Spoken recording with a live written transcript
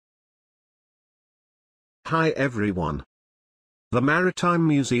Hi everyone. The Maritime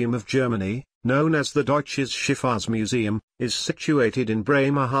Museum of Germany, known as the Deutsches Schiffahrtsmuseum, is situated in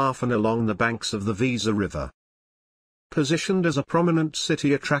Bremerhaven along the banks of the Weser River. Positioned as a prominent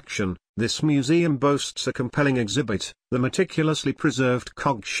city attraction, this museum boasts a compelling exhibit, the meticulously preserved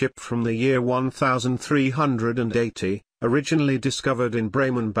COG ship from the year 1380, originally discovered in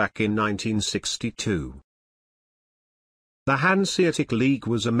Bremen back in 1962. The Hanseatic League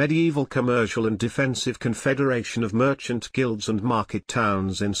was a medieval commercial and defensive confederation of merchant guilds and market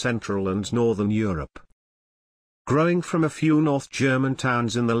towns in Central and Northern Europe. Growing from a few North German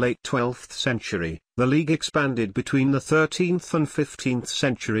towns in the late 12th century, the League expanded between the 13th and 15th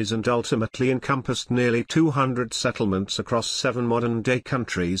centuries and ultimately encompassed nearly 200 settlements across 7 modern-day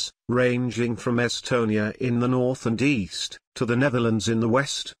countries, ranging from Estonia in the north and east, to the Netherlands in the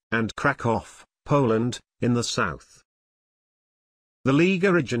west, and Krakow, Poland, in the south. The League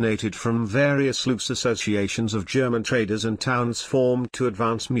originated from various loose associations of German traders and towns formed to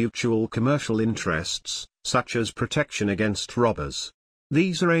advance mutual commercial interests, such as protection against robbers.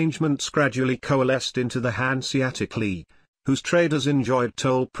 These arrangements gradually coalesced into the Hanseatic League, whose traders enjoyed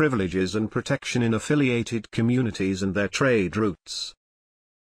toll privileges and protection in affiliated communities and their trade routes.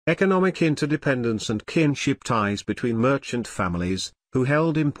 Economic interdependence and kinship ties between merchant families, who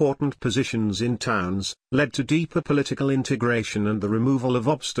held important positions in towns, led to deeper political integration and the removal of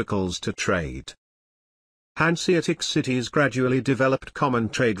obstacles to trade. Hanseatic cities gradually developed common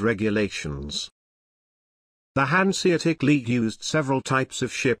trade regulations. The Hanseatic League used several types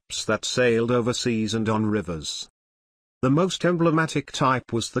of ships that sailed overseas and on rivers. The most emblematic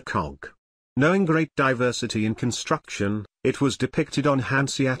type was the COG. Knowing great diversity in construction, it was depicted on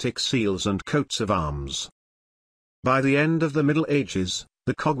Hanseatic seals and coats of arms. By the end of the Middle Ages,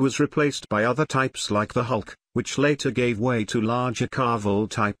 the COG was replaced by other types like the hulk, which later gave way to larger carvel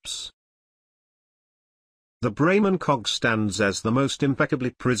types. The Bremen COG stands as the most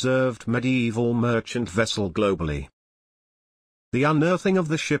impeccably preserved medieval merchant vessel globally. The unearthing of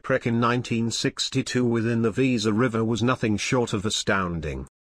the shipwreck in 1962 within the Weser River was nothing short of astounding.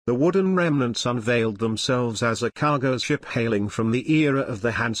 The wooden remnants unveiled themselves as a cargo ship hailing from the era of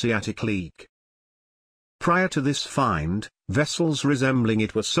the Hanseatic League. Prior to this find, vessels resembling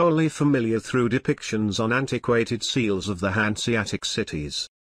it were solely familiar through depictions on antiquated seals of the Hanseatic cities.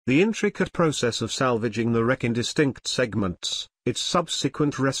 The intricate process of salvaging the wreck in distinct segments, its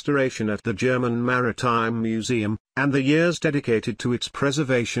subsequent restoration at the German Maritime Museum, and the years dedicated to its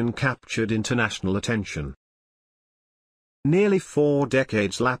preservation captured international attention. Nearly 4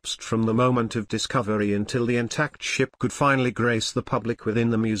 decades lapsed from the moment of discovery until the intact ship could finally grace the public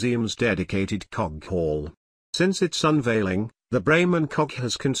within the museum's dedicated COG hall. Since its unveiling, the Bremen COG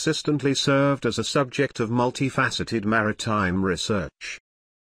has consistently served as a subject of multifaceted maritime research.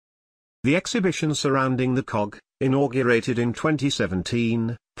 The exhibition surrounding the COG, inaugurated in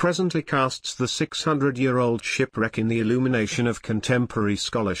 2017, presently casts the 600-year-old shipwreck in the illumination of contemporary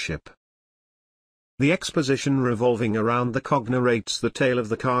scholarship. The exposition revolving around the COG narrates the tale of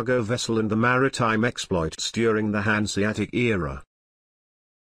the cargo vessel and the maritime exploits during the Hanseatic era.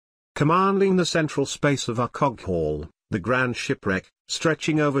 Commanding the central space of our COG hall, the Grand Shipwreck,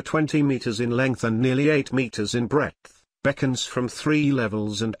 stretching over 20 meters in length and nearly 8 meters in breadth, beckons from 3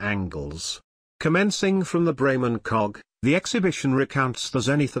 levels and angles. Commencing from the Bremen COG, the exhibition recounts the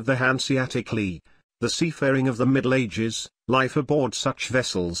zenith of the Hanseatic League, the seafaring of the Middle Ages, life aboard such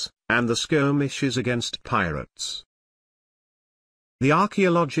vessels, and the skirmishes against pirates. The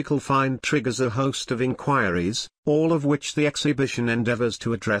archaeological find triggers a host of inquiries, all of which the exhibition endeavors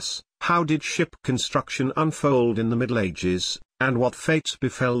to address. How did ship construction unfold in the Middle Ages, and what fates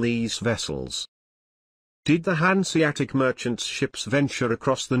befell these vessels? Did the Hanseatic merchant ships venture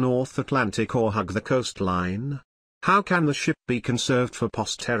across the North Atlantic or hug the coastline? How can the ship be conserved for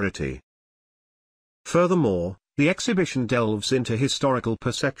posterity? Furthermore, the exhibition delves into historical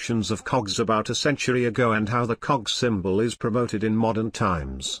perceptions of COGs about a century ago and how the COG symbol is promoted in modern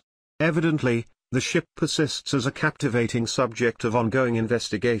times. Evidently, the ship persists as a captivating subject of ongoing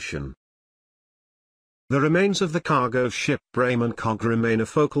investigation. The remains of the cargo ship Bremen COG remain a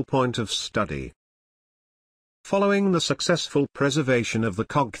focal point of study. Following the successful preservation of the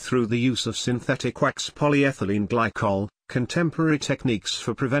COG through the use of synthetic wax polyethylene glycol, contemporary techniques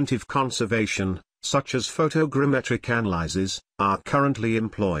for preventive conservation, such as photogrammetric analyses, are currently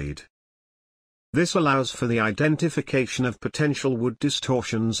employed. This allows for the identification of potential wood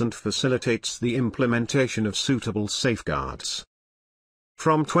distortions and facilitates the implementation of suitable safeguards.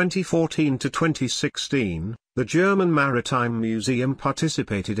 From 2014 to 2016, the German Maritime Museum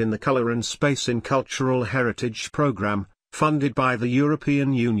participated in the Color and Space in Cultural Heritage program, funded by the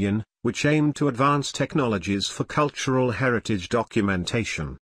European Union, which aimed to advance technologies for cultural heritage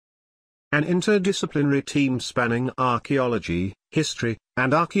documentation. An interdisciplinary team spanning archaeology, history,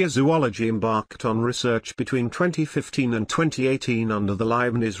 and archaeozoology embarked on research between 2015 and 2018 under the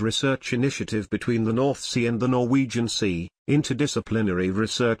Leibniz Research Initiative between the North Sea and the Norwegian Sea, interdisciplinary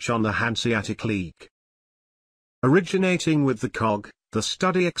research on the Hanseatic League. Originating with the COG, the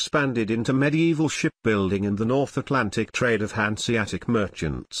study expanded into medieval shipbuilding and the North Atlantic trade of Hanseatic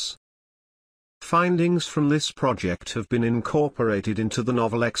merchants. Findings from this project have been incorporated into the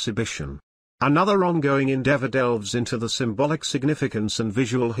novel exhibition. Another ongoing endeavor delves into the symbolic significance and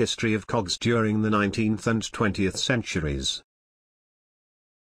visual history of COGs during the 19th and 20th centuries.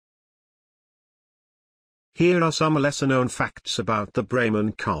 Here are some lesser-known facts about the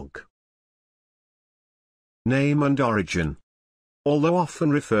Bremen COG. Name and origin. Although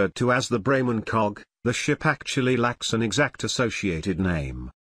often referred to as the Bremen COG, the ship actually lacks an exact associated name.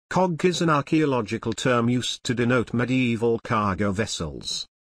 COG is an archaeological term used to denote medieval cargo vessels.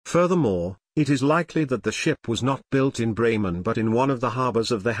 Furthermore, it is likely that the ship was not built in Bremen but in one of the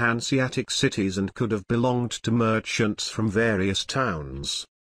harbors of the Hanseatic cities and could have belonged to merchants from various towns.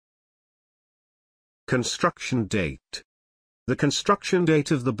 Construction date. The construction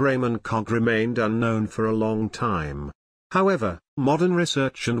date of the Bremen COG remained unknown for a long time. However, modern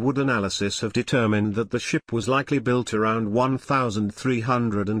research and wood analysis have determined that the ship was likely built around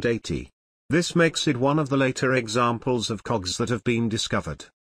 1380. This makes it one of the later examples of COGs that have been discovered.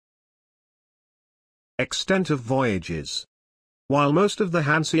 Extent of voyages. While most of the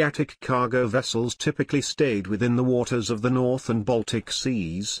Hanseatic cargo vessels typically stayed within the waters of the North and Baltic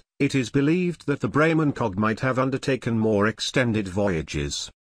Seas, it is believed that the Bremen COG might have undertaken more extended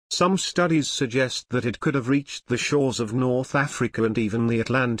voyages. Some studies suggest that it could have reached the shores of North Africa and even the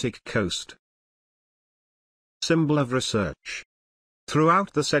Atlantic coast. Symbol of research.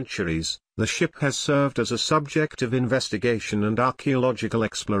 Throughout the centuries, the ship has served as a subject of investigation and archaeological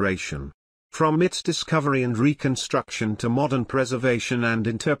exploration. From its discovery and reconstruction to modern preservation and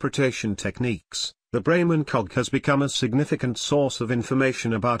interpretation techniques, the Bremen COG has become a significant source of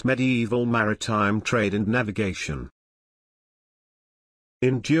information about medieval maritime trade and navigation.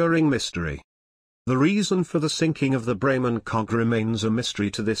 Enduring mystery. The reason for the sinking of the Bremen COG remains a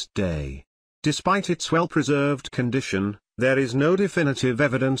mystery to this day. Despite its well-preserved condition, there is no definitive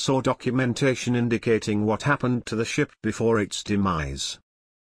evidence or documentation indicating what happened to the ship before its demise.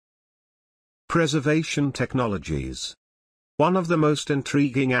 Preservation technologies. One of the most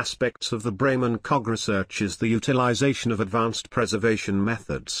intriguing aspects of the Bremen COG research is the utilization of advanced preservation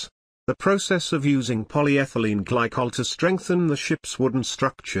methods. The process of using polyethylene glycol to strengthen the ship's wooden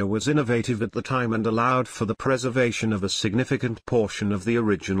structure was innovative at the time and allowed for the preservation of a significant portion of the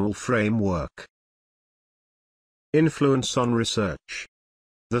original framework. Influence on research.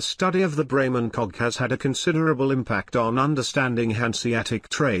 The study of the Bremen COG has had a considerable impact on understanding Hanseatic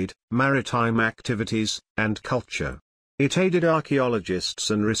trade, maritime activities, and culture. It aided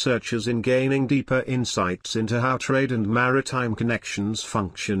archaeologists and researchers in gaining deeper insights into how trade and maritime connections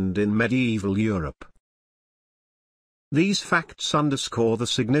functioned in medieval Europe. These facts underscore the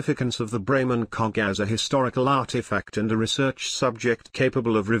significance of the Bremen COG as a historical artifact and a research subject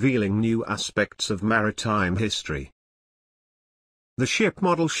capable of revealing new aspects of maritime history. The ship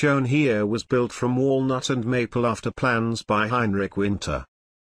model shown here was built from walnut and maple after plans by Heinrich Winter.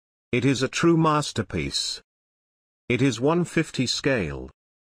 It is a true masterpiece. It is 1/50 scale.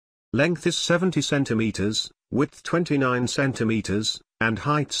 Length is 70 centimeters, width 29 centimeters, and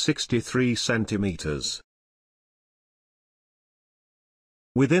height 63 centimeters.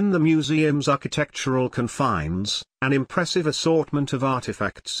 Within the museum's architectural confines, an impressive assortment of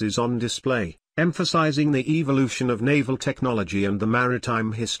artifacts is on display, emphasizing the evolution of naval technology and the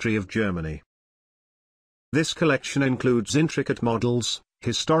maritime history of Germany. This collection includes intricate models,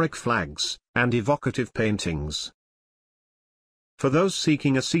 historic flags, and evocative paintings. For those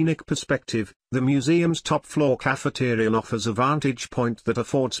seeking a scenic perspective, the museum's top-floor cafeteria offers a vantage point that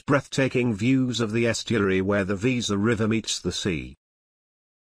affords breathtaking views of the estuary where the Weser River meets the sea.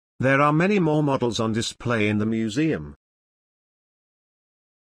 There are many more models on display in the museum.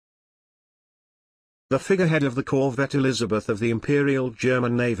 The figurehead of the corvette Elizabeth of the Imperial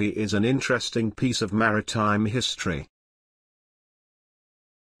German Navy is an interesting piece of maritime history.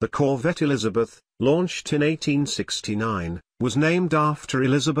 The corvette Elizabeth, launched in 1869, was named after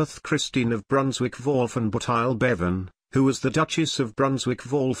Elizabeth Christine of Brunswick-Wolfenbüttel-Bevern, who was the Duchess of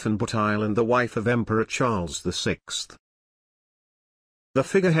Brunswick-Wolfenbüttel and the wife of Emperor Charles VI. The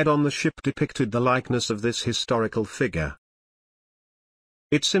figurehead on the ship depicted the likeness of this historical figure.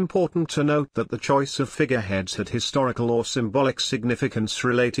 It's important to note that the choice of figureheads had historical or symbolic significance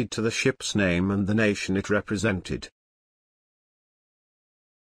related to the ship's name and the nation it represented.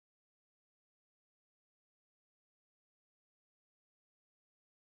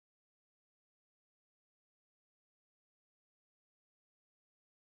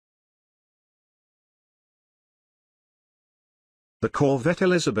 The corvette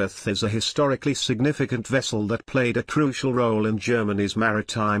Elizabeth is a historically significant vessel that played a crucial role in Germany's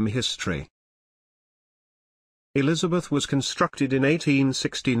maritime history. Elizabeth was constructed in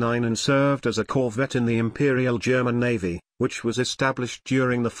 1869 and served as a corvette in the Imperial German Navy, which was established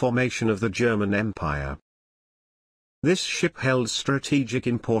during the formation of the German Empire. This ship held strategic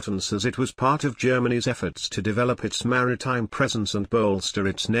importance as it was part of Germany's efforts to develop its maritime presence and bolster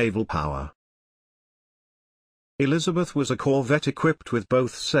its naval power. Elizabeth was a corvette equipped with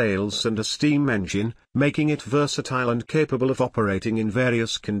both sails and a steam engine, making it versatile and capable of operating in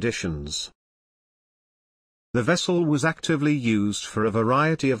various conditions. The vessel was actively used for a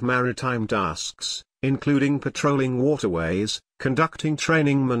variety of maritime tasks, including patrolling waterways, conducting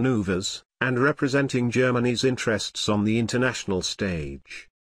training maneuvers, and representing Germany's interests on the international stage.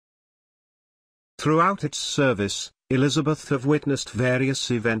 Throughout its service, Elizabeth have witnessed various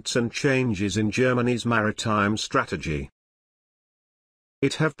events and changes in Germany's maritime strategy.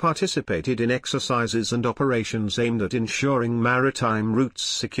 It have participated in exercises and operations aimed at ensuring maritime routes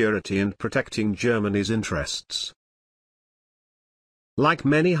security and protecting Germany's interests. Like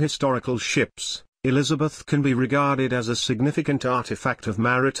many historical ships, Elizabeth can be regarded as a significant artifact of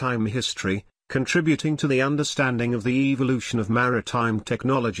maritime history, contributing to the understanding of the evolution of maritime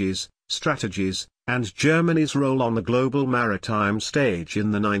technologies, strategies, and Germany's role on the global maritime stage in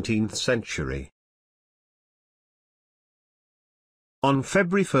the 19th century. On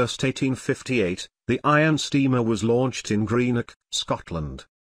February 1, 1858, the iron steamer was launched in Greenock, Scotland.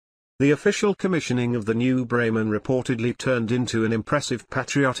 The official commissioning of the new Bremen reportedly turned into an impressive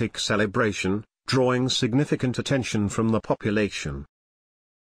patriotic celebration, drawing significant attention from the population.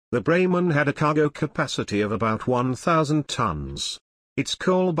 The Bremen had a cargo capacity of about 1,000 tons. Its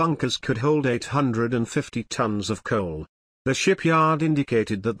coal bunkers could hold 850 tons of coal. The shipyard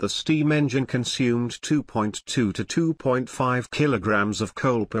indicated that the steam engine consumed 2.2 to 2.5 kilograms of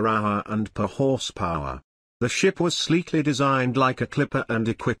coal per hour and per horsepower. The ship was sleekly designed like a clipper and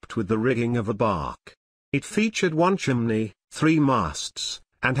equipped with the rigging of a bark. It featured one chimney, 3 masts,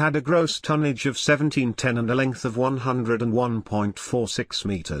 and had a gross tonnage of 1710 and a length of 101.46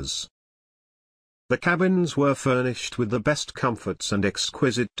 meters. The cabins were furnished with the best comforts and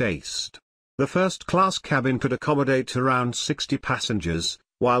exquisite taste. The first-class cabin could accommodate around 60 passengers,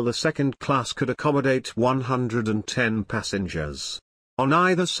 while the second class could accommodate 110 passengers. On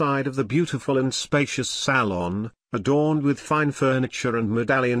either side of the beautiful and spacious salon, adorned with fine furniture and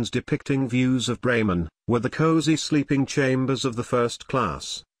medallions depicting views of Bremen, were the cozy sleeping chambers of the first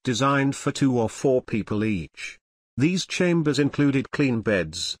class, designed for 2 or 4 people each. These chambers included clean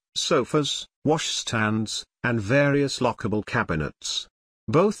beds, sofas, washstands, and various lockable cabinets.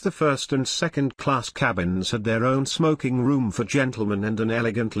 Both the first and second class cabins had their own smoking room for gentlemen and an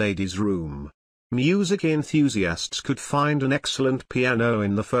elegant ladies' room. Music enthusiasts could find an excellent piano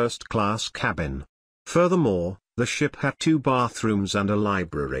in the first class cabin. Furthermore, the ship had 2 bathrooms and a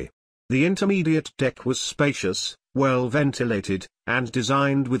library. The intermediate deck was spacious, well ventilated, and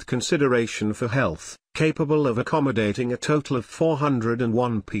designed with consideration for health, capable of accommodating a total of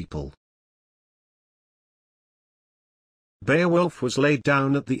 401 people. Beowulf was laid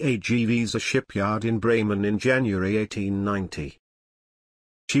down at the AG Weser shipyard in Bremen in January 1890.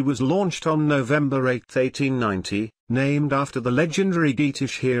 She was launched on November 8, 1890, named after the legendary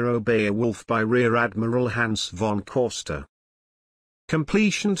Dietrish hero Beowulf by Rear Admiral Hans von Coster.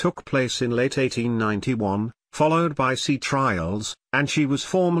 Completion took place in late 1891, followed by sea trials, and she was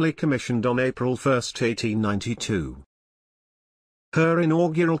formally commissioned on April 1, 1892. Her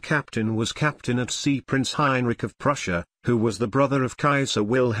inaugural captain was Captain at Sea Prince Heinrich of Prussia, who was the brother of Kaiser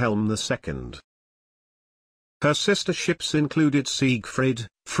Wilhelm II. Her sister ships included Siegfried,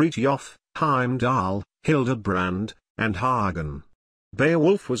 Frithjof, Heimdall, Hildebrand, and Hagen.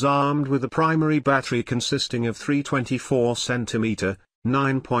 Beowulf was armed with a primary battery consisting of 3 24 cm,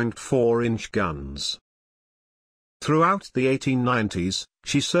 9.4-inch guns. Throughout the 1890s,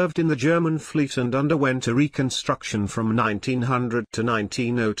 she served in the German fleet and underwent a reconstruction from 1900 to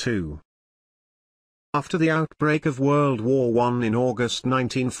 1902. After the outbreak of World War I in August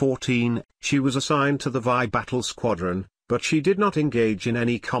 1914, she was assigned to the Vi Battle Squadron, but she did not engage in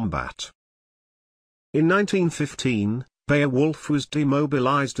any combat. In 1915, Beowulf was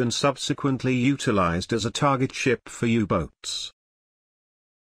demobilized and subsequently utilized as a target ship for U-boats.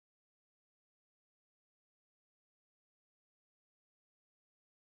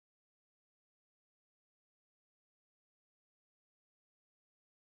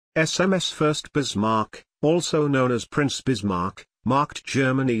 SMS First Bismarck, also known as Prince Bismarck, marked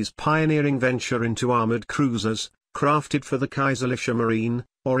Germany's pioneering venture into armored cruisers, crafted for the Kaiserliche Marine,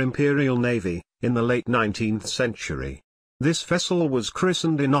 or Imperial Navy, in the late 19th century. This vessel was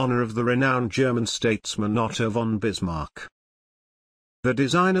christened in honor of the renowned German statesman Otto von Bismarck. The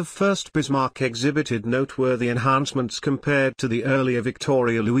design of First Bismarck exhibited noteworthy enhancements compared to the earlier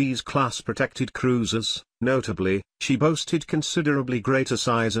Victoria Louise-class protected cruisers. Notably, she boasted considerably greater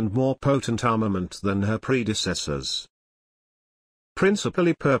size and more potent armament than her predecessors.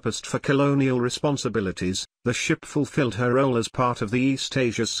 Principally purposed for colonial responsibilities, the ship fulfilled her role as part of the East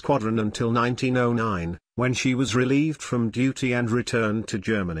Asia Squadron until 1909, when she was relieved from duty and returned to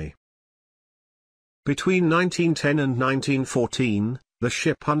Germany. Between 1910 and 1914, the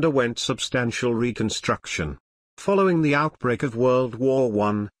ship underwent substantial reconstruction. Following the outbreak of World War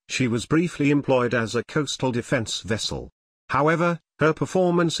I, she was briefly employed as a coastal defense vessel. However, her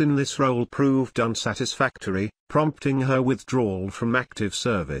performance in this role proved unsatisfactory, prompting her withdrawal from active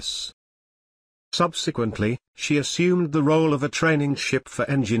service. Subsequently, she assumed the role of a training ship for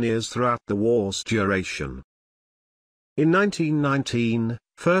engineers throughout the war's duration. In 1919,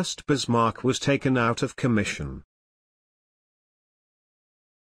 First Bismarck was taken out of commission.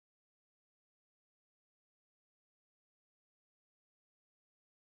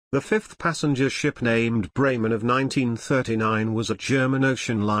 The fifth passenger ship, named Bremen of 1939, was a German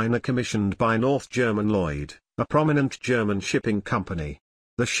ocean liner commissioned by North German Lloyd, a prominent German shipping company.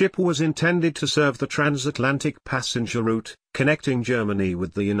 The ship was intended to serve the transatlantic passenger route, connecting Germany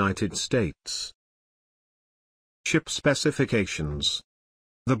with the United States. Ship specifications.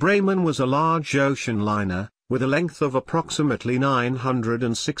 The Bremen was a large ocean liner, with a length of approximately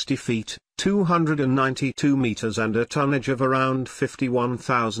 960 feet, 292 meters, and a tonnage of around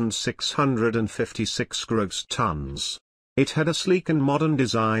 51,656 gross tons. It had a sleek and modern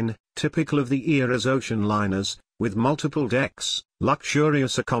design, typical of the era's ocean liners, with multiple decks,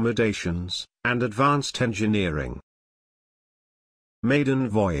 luxurious accommodations, and advanced engineering. Maiden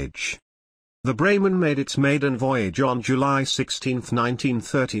voyage. The Bremen made its maiden voyage on July 16,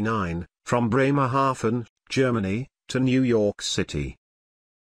 1939, from Bremerhaven, Germany, to New York City.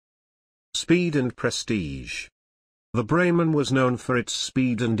 Speed and prestige. The Bremen was known for its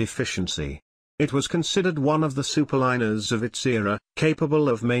speed and efficiency. It was considered one of the superliners of its era, capable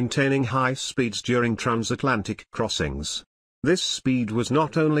of maintaining high speeds during transatlantic crossings. This speed was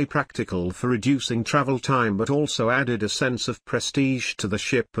not only practical for reducing travel time but also added a sense of prestige to the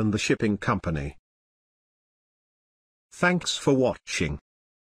ship and the shipping company. Thanks for watching.